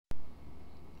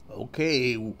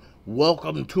Okay,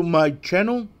 welcome to my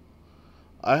channel.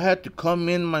 I had to come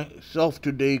in myself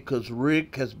today because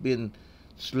Rick has been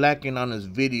slacking on his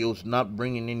videos, not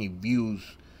bringing any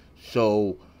views.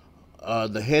 So,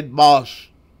 the head boss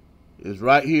is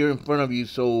right here in front of you.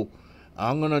 So,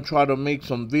 I'm going to try to make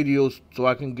some videos so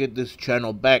I can get this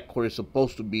channel back where it's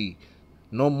supposed to be.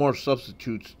 No more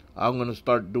substitutes. I'm going to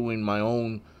start doing my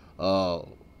own,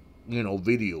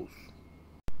 videos.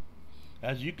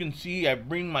 As you can see, I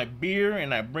bring my beer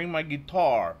and I bring my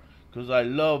guitar because I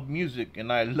love music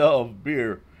and I love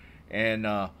beer. And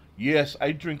yes,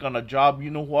 I drink on a job.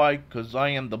 You know why? Because I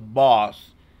am the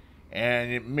boss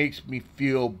and it makes me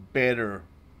feel better,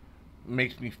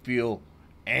 makes me feel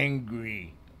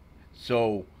angry.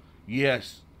 So,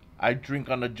 yes, I drink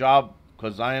on the job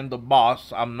because I am the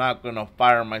boss. I'm not going to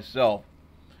fire myself.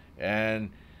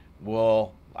 And,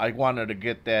 well, I wanted to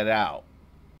get that out.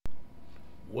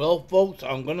 Well, folks,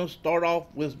 I'm gonna start off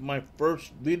with my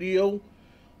first video.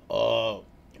 Uh,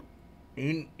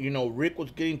 Rick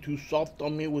was getting too soft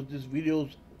on me with these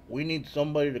videos. We need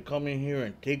somebody to come in here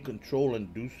and take control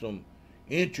and do some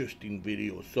interesting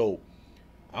videos. So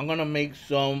I'm gonna make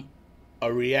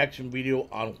a reaction video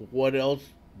on what else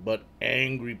but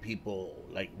angry people,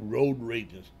 like road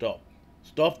rage and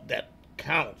stuff that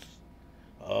counts.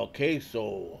 Okay,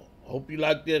 so hope you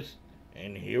like this,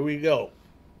 and here we go.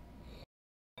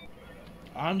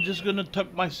 I'm just gonna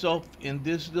tuck myself in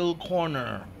this little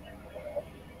corner.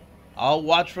 I'll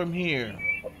watch from here.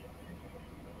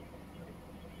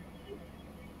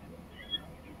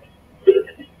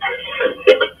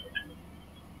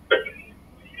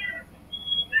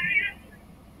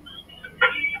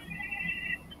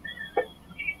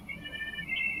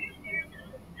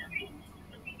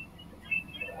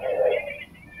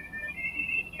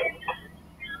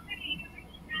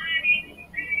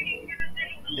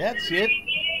 That's it.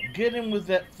 Get him with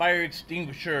that fire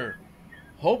extinguisher.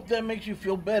 Hope that makes you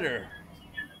feel better.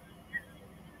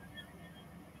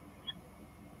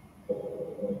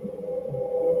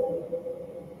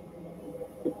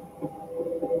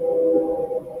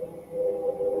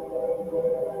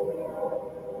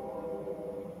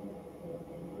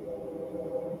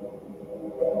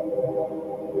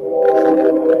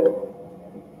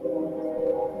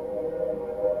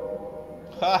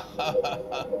 Ha ha ha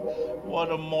ha.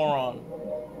 What a moron.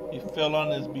 He fell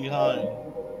on his behind.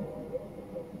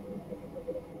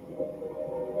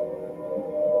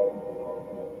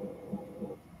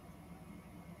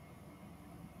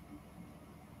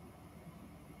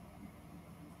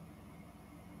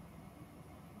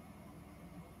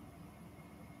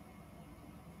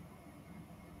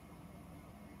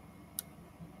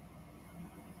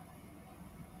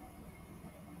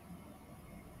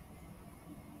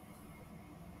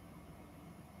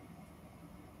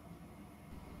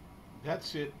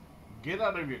 That's it. Get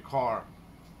out of your car.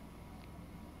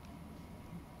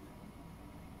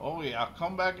 Oh yeah,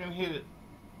 come back and hit it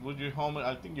with your helmet.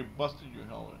 I think you busted your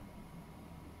helmet.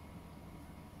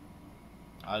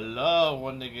 I love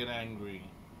when they get angry.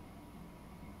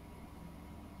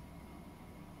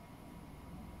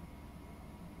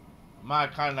 My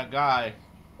kind of guy.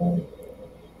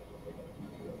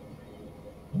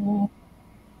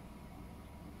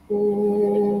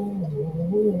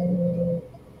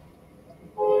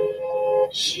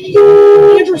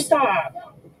 Andrew, stop.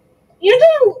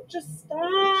 Andrew, just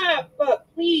stop. But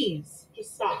please,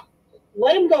 just stop.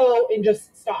 Let him go and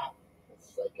just stop.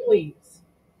 Please.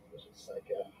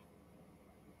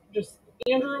 Just,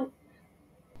 Andrew,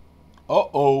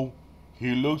 Uh-oh.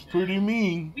 He looks pretty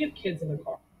mean. we have kids in the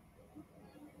car.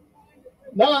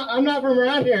 No, I'm not from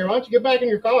around here. Why don't you get back in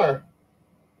your car?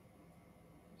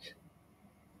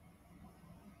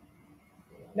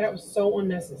 That was so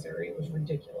unnecessary. It was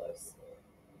ridiculous.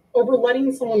 Over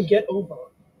letting someone get over.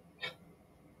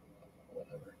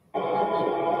 Yeah,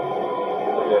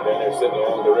 down there sitting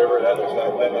along the river. That looks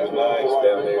nice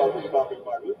down there. Stopping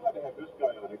by. We're glad to have this guy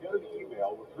on. I got an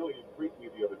email which really intrigued me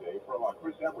the other day from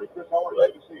Chris Emery. Chris, how are you?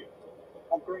 Good to see you.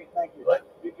 I'm great, thank you.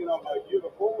 You're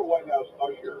the former White House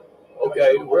usher.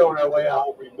 Okay, we're on our way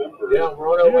out. Yeah,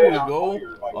 we're on our Here way we out. go.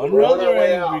 We're on Another our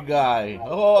way angry out. guy.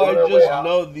 Oh, I We're on our way just out.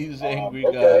 love these angry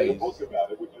Okay. guys. Book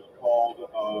about it, which is called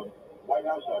White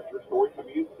House Usher: Story from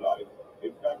the Inside.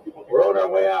 In fact, people can We're on our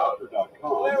way out.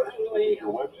 usher.com.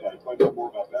 Your website. Find out more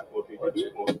about that book. And your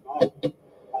new book called Who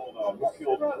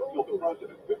Killed the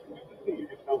President. Good to see you.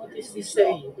 It sounds like What is he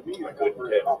saying? to me, it's not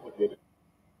very complicated.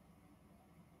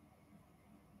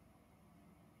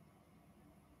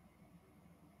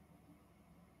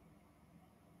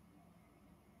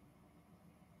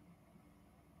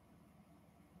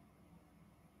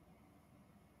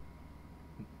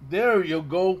 There you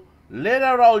go. Let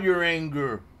out all your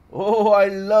anger. Oh, I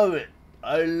love it.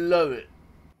 I love it.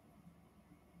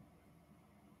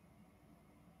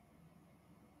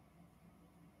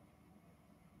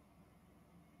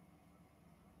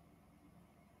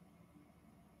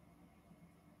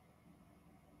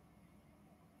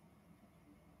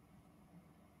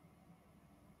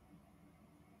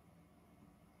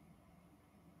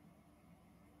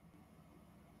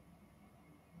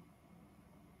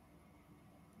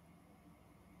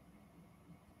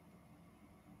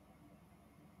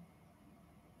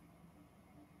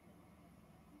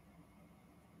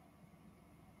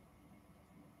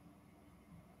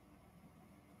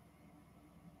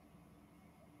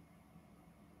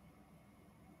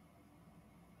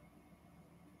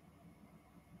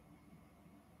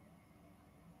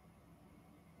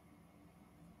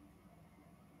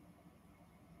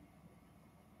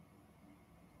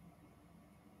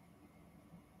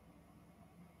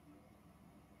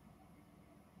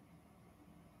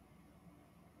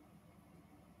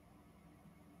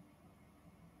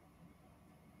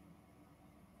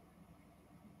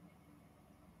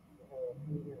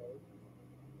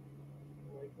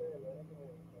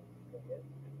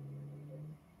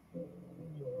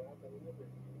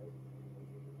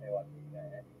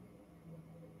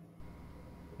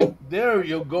 There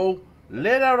you go.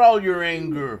 Let out all your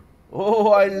anger.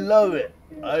 Oh, I love it.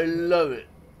 I love it.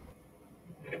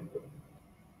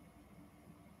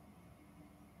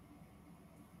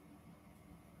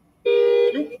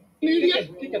 You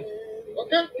idiot! Kick him.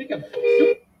 Okay? Kick him.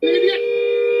 You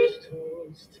idiot!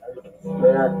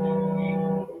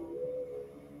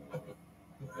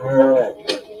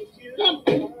 Come.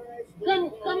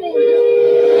 Come over here.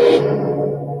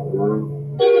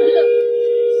 Over here.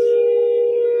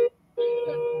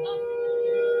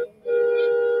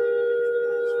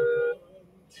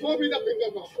 Show me the finger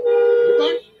now. You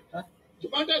want? Huh? You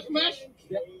want that smash?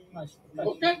 Yeah. Nice.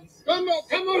 Okay? Come on,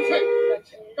 sir.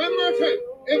 Come on, sir.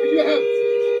 If you have.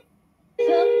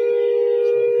 Sir,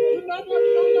 do not want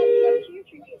to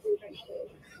future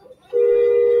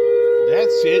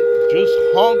That's it. Just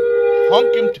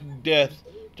honk him to death.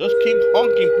 Just keep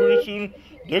honking. Pretty soon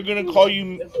they're gonna call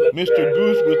you Mr.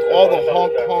 Goose with all the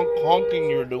honking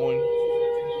you're doing.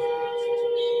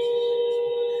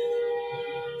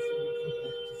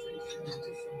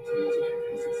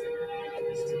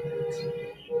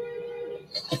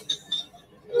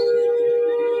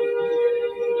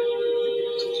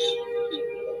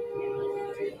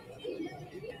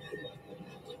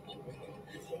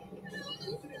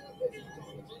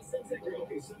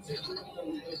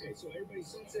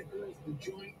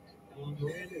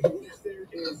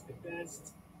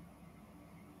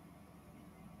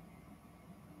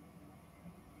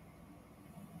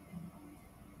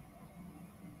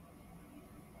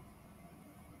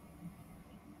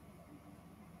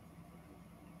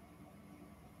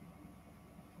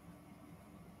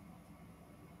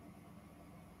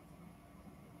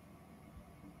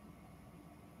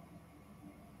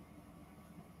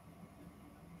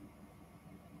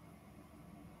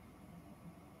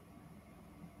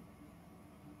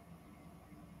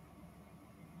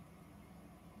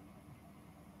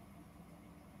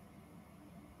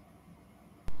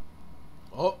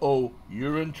 Uh-oh,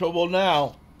 you're in trouble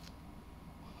now.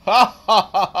 Ha ha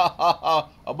ha ha ha ha!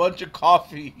 A bunch of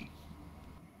coffee.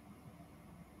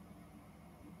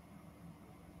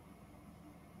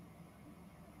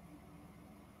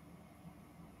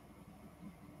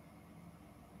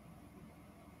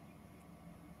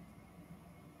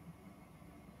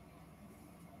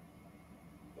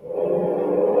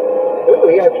 Ooh,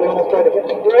 he actually almost tried to hit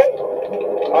me. Right?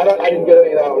 I didn't get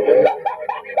any of that.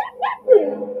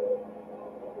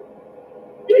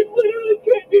 He literally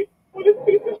can't do with his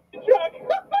piece of shit truck.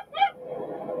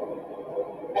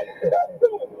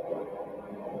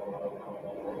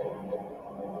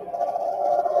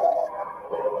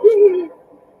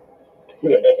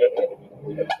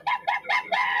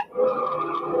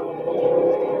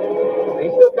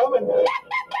 He's still coming.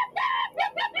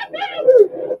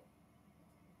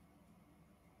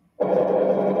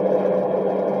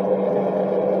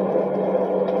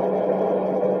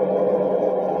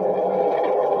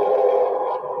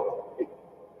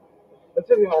 Let's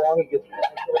see how long he gets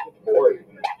bored.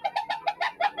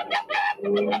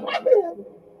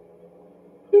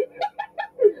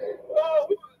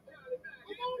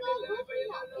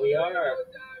 We are.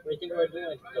 What do you think we're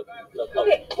doing? Look.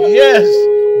 Okay. Yes,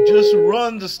 just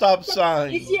run the stop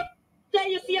sign. You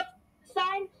see a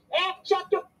sign? Shut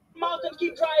your mouth and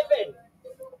keep driving.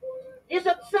 There's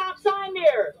a stop sign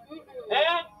there.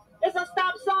 It's a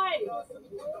stop sign.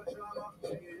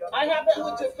 I have You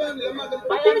with your family. I'm not gonna.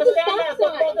 I understand that,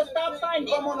 but for the stop sign.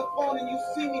 I'm on the phone and you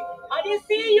see me. I didn't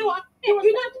see you. You're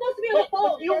not supposed to be on the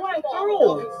phone. But you went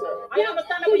through. Sir. I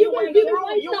understand that, So but you you went give it through.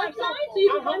 one You stop went through. sign, so you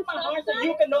I give one honked my stop horn so sign?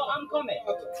 you can know I'm coming.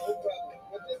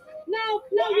 Okay, no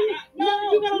problem. No,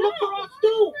 You gotta look for us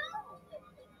too.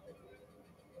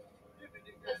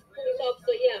 Police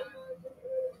officer, yeah.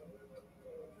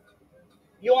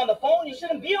 You on the phone? You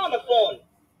shouldn't be on the phone.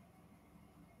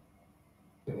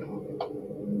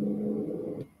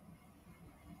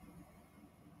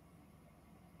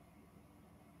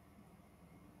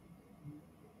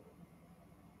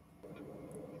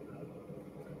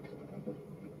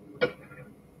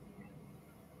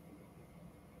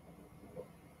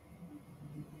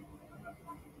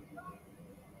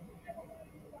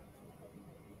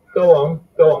 Go on,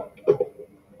 go on.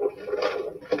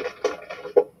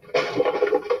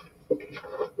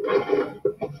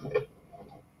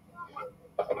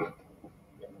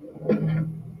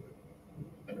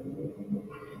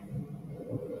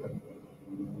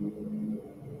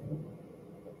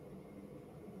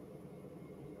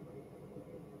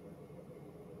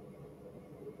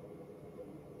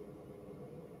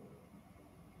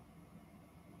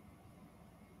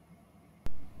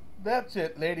 That's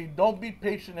it, lady. Don't be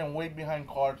patient and wait behind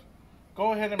cars.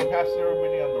 Go ahead and pass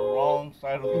everybody on the wrong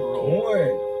side of the road.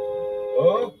 Doing?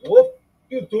 Huh? What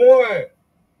you doing?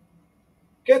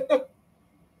 Get the.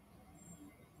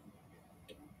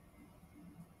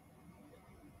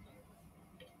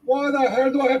 Why the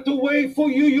hell do I have to wait for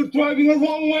you? You're driving the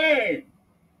wrong way.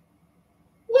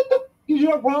 What the is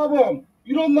your problem?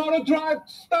 You don't know how to drive?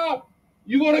 Stop.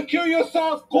 You're gonna kill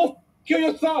yourself. Go kill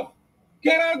yourself.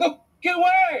 Get out of the fucking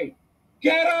way.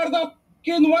 Get out of the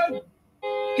fucking way.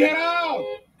 Get out.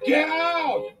 Get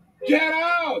out. Get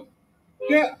out.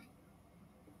 Get.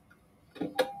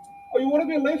 Oh, you want to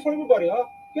be late for everybody, huh?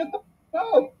 Get the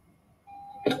out.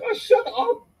 Oh, shut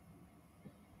up.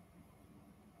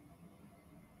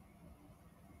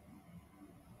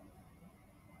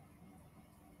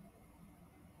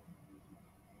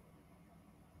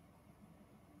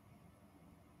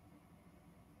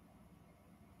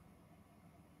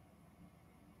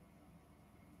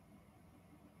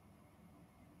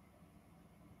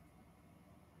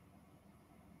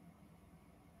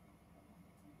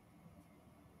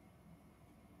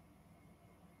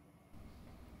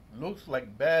 Looks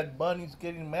like Bad Bunny's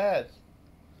getting mad.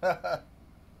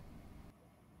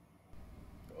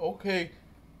 Okay,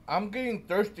 I'm getting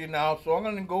thirsty now, so I'm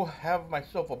gonna go have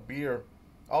myself a beer.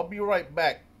 I'll be right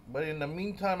back. But in the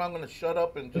meantime, I'm gonna shut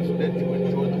up and just let you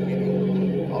enjoy the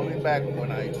video. I'll be back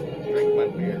when I drink my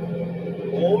beer.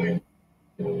 Holy.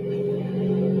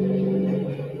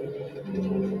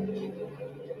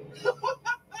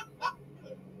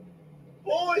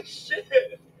 Holy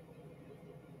shit.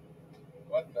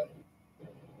 What the?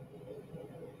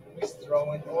 He's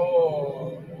throwing.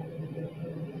 Oh.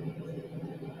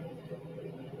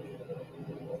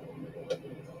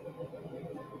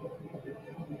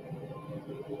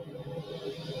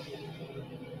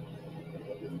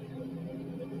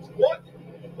 What?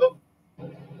 Look.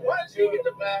 Why does he get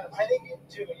the pass? I think it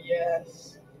too,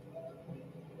 yes.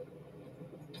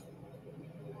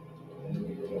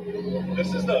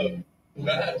 This is the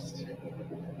best.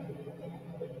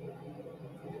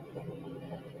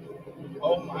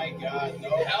 Oh my god, no.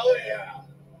 Hell yeah.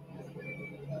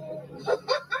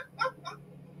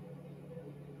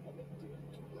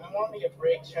 I want to get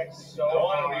brake checked so I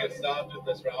want him to get stopped at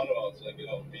this roundabout so I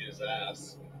can beat his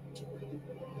ass.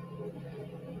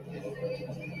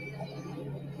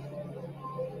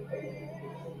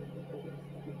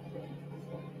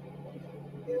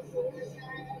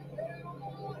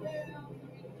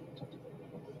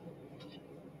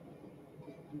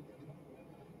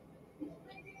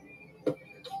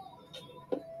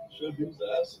 Should beat his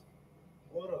ass.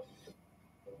 What a.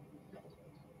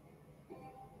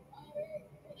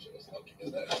 Should have stopped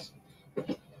his ass.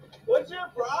 What's your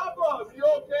problem? You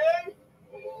okay?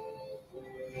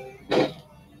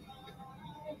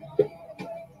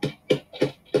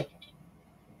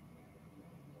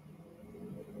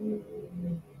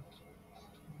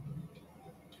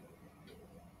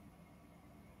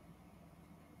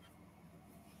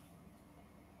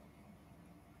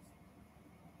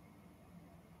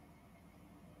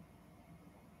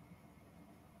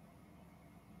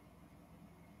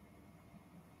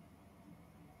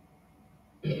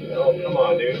 Oh, come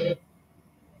on, dude.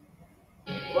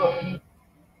 Come on.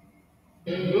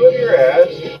 Move your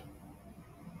ass.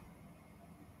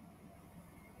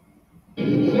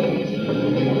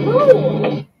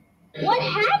 Whoa! What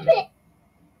happened?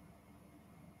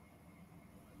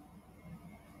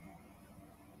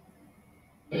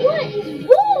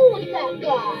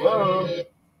 Hello?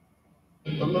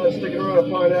 I'm not sticking around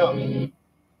to find out.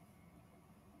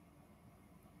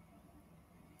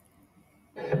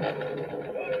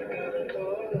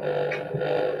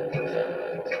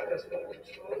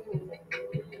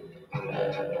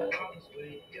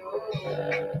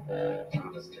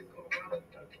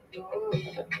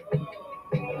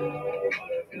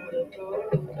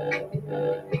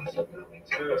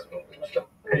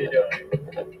 How you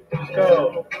doing?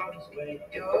 Go.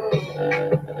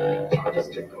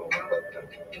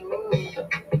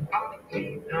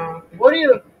 What are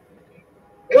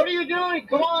you doing?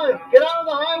 Come on, get out of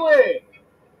the highway.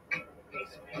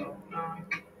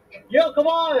 Yo, come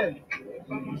on.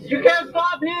 You can't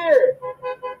stop here.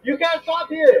 You can't stop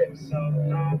here.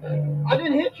 I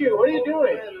didn't hit you. What are you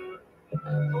doing?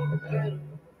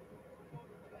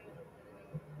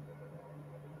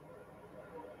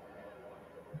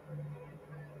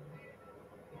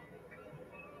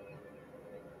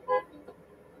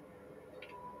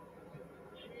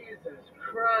 Jesus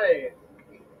Christ.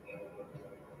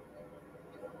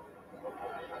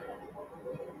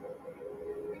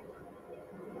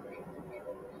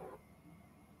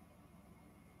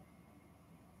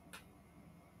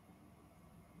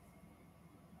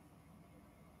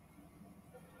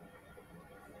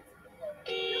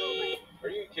 Are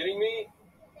you kidding me?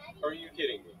 Are you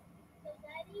kidding me?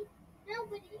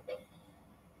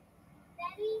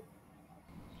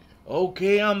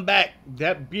 Okay, I'm back.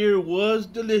 That beer was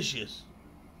delicious.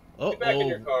 Get back in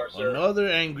your Uh-oh, car, sir. another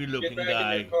angry Get looking back in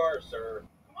guy. your car, sir.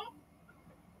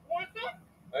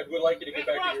 I would like you to get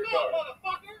back in your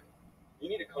car. You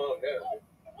need to calm down.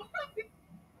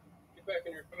 Get back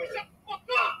in your car.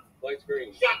 Light's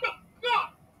green. Wow.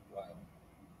 Wow.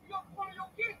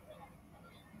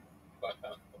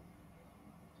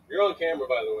 You're on camera,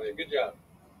 by the way. Good job.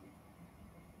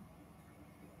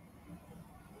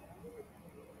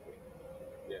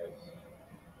 Yes.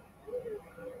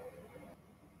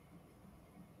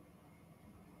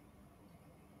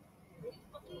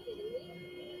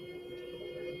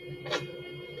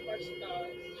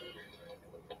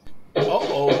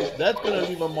 Uh-oh, that's gonna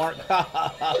leave a mark. Bro?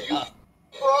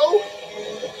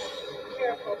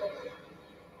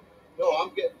 No, I'm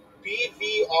getting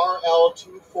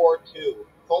BVRL242.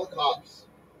 Call the cops.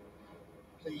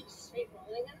 Please. Are you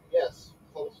calling them? Yes,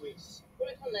 call the police. What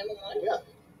do I call 911? Yeah.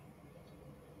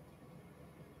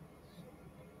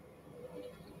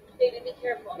 Baby, be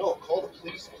careful. No, call the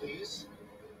police, please.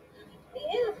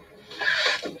 Yeah.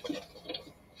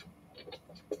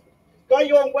 Got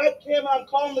you on webcam. I'm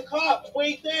calling the cops.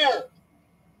 Wait there.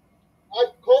 I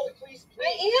call the police, I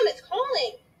please. am. It's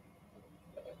calling.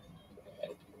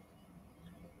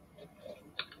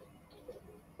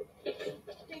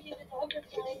 Baby, the dog is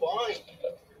It's fine. fine.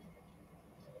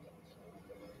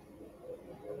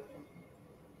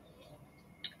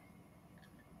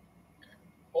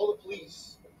 Call the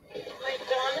police. My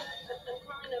John, I'm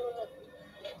calling him.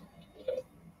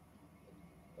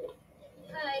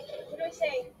 Hi. What do I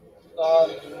say?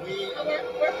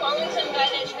 We're following some guy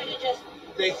that tried to just.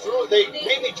 They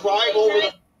made me drive over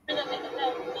the. The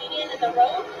median in the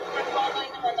road. We're following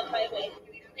him on the highway.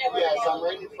 Yeah, we're Yes, I'm following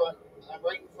right in front. I'm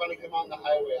right in front of him on the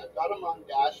highway. I've got him on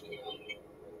Dashcam.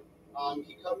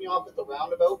 He cut me off at the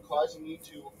roundabout, causing me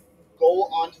to go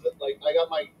onto the I got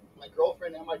my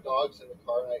girlfriend and my dogs in the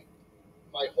car. And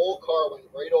my whole car went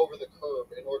right over the curb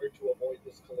in order to avoid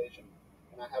this collision,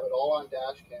 and I have it all on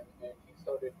Dashcam. And he's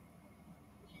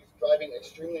driving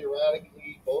extremely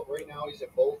erratically. Right now, he's in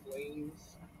both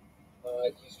lanes.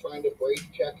 He's trying to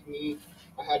brake check me.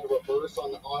 I had to reverse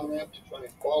on the on-ramp to try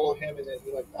and follow him, and then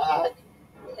he went back.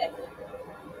 Okay.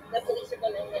 The police are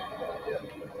going to. Yeah.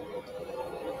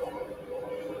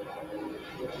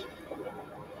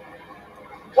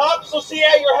 Cops will see you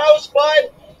at your house,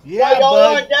 bud. Yeah, y'all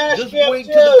bud. on Dashcam Just wait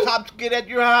too. till the cops get at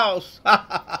your house. Turn it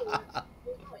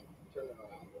around.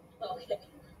 Oh, okay.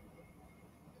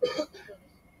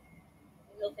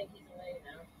 He'll think he's away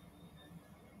now.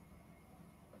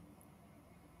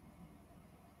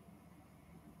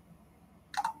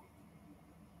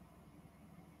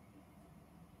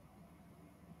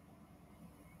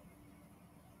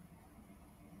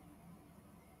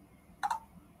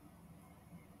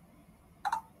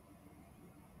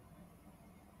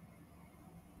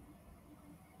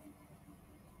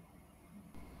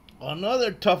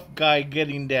 Another tough guy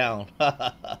getting down.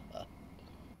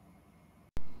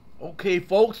 Okay,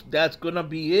 folks, that's gonna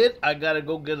be it. I gotta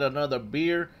go get another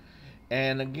beer.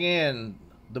 And again,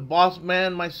 the boss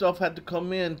man myself had to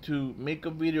come in to make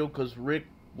a video because Rick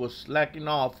was slacking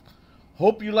off.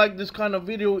 Hope you like this kind of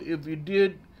video. If you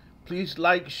did, please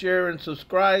like, share, and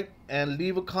subscribe, and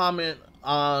leave a comment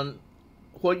on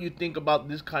what you think about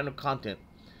this kind of content.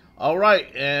 All right,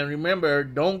 and remember,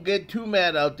 don't get too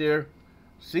mad out there.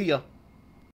 See ya.